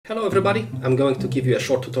Hello everybody, I'm going to give you a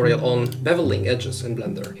short tutorial on beveling edges in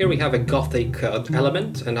Blender. Here we have a Gothic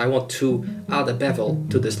element and I want to add a bevel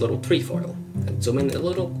to this little trefoil. And zoom in a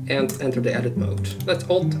little and enter the edit mode. Let's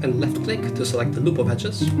Alt and left click to select the loop of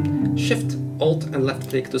edges. Shift, Alt and left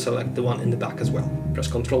click to select the one in the back as well. Press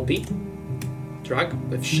Ctrl B, drag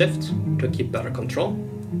with Shift to keep better control,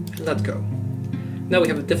 and let go. Now we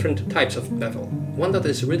have different types of bevel. One that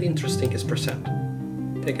is really interesting is percent.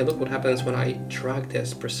 Take a look what happens when I drag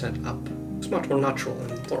this percent up. It's much more natural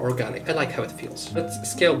and more organic. I like how it feels.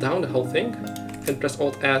 Let's scale down the whole thing and press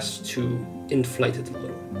Alt S to inflate it a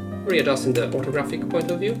little. Readjust in the orthographic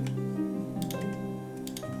point of view.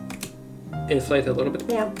 Inflate a little bit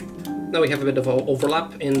more. Now we have a bit of an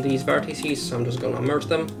overlap in these vertices, so I'm just going to merge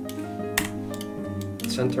them.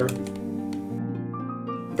 Center.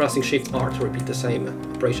 Pressing Shift R to repeat the same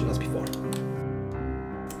operation as before.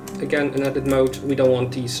 Again, in edit mode, we don't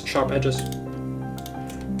want these sharp edges.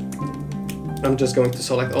 I'm just going to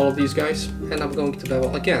select all of these guys and I'm going to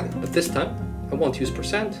bevel again, but this time I won't use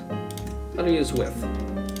percent, I'll use width.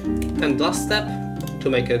 And last step, to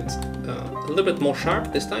make it a little bit more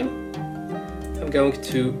sharp this time, I'm going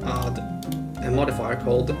to add a modifier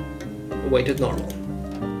called weighted normal.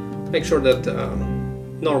 Make sure that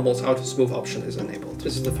normal's auto smooth option is enabled.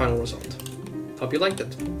 This is the final result. Hope you liked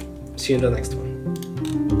it. See you in the next one.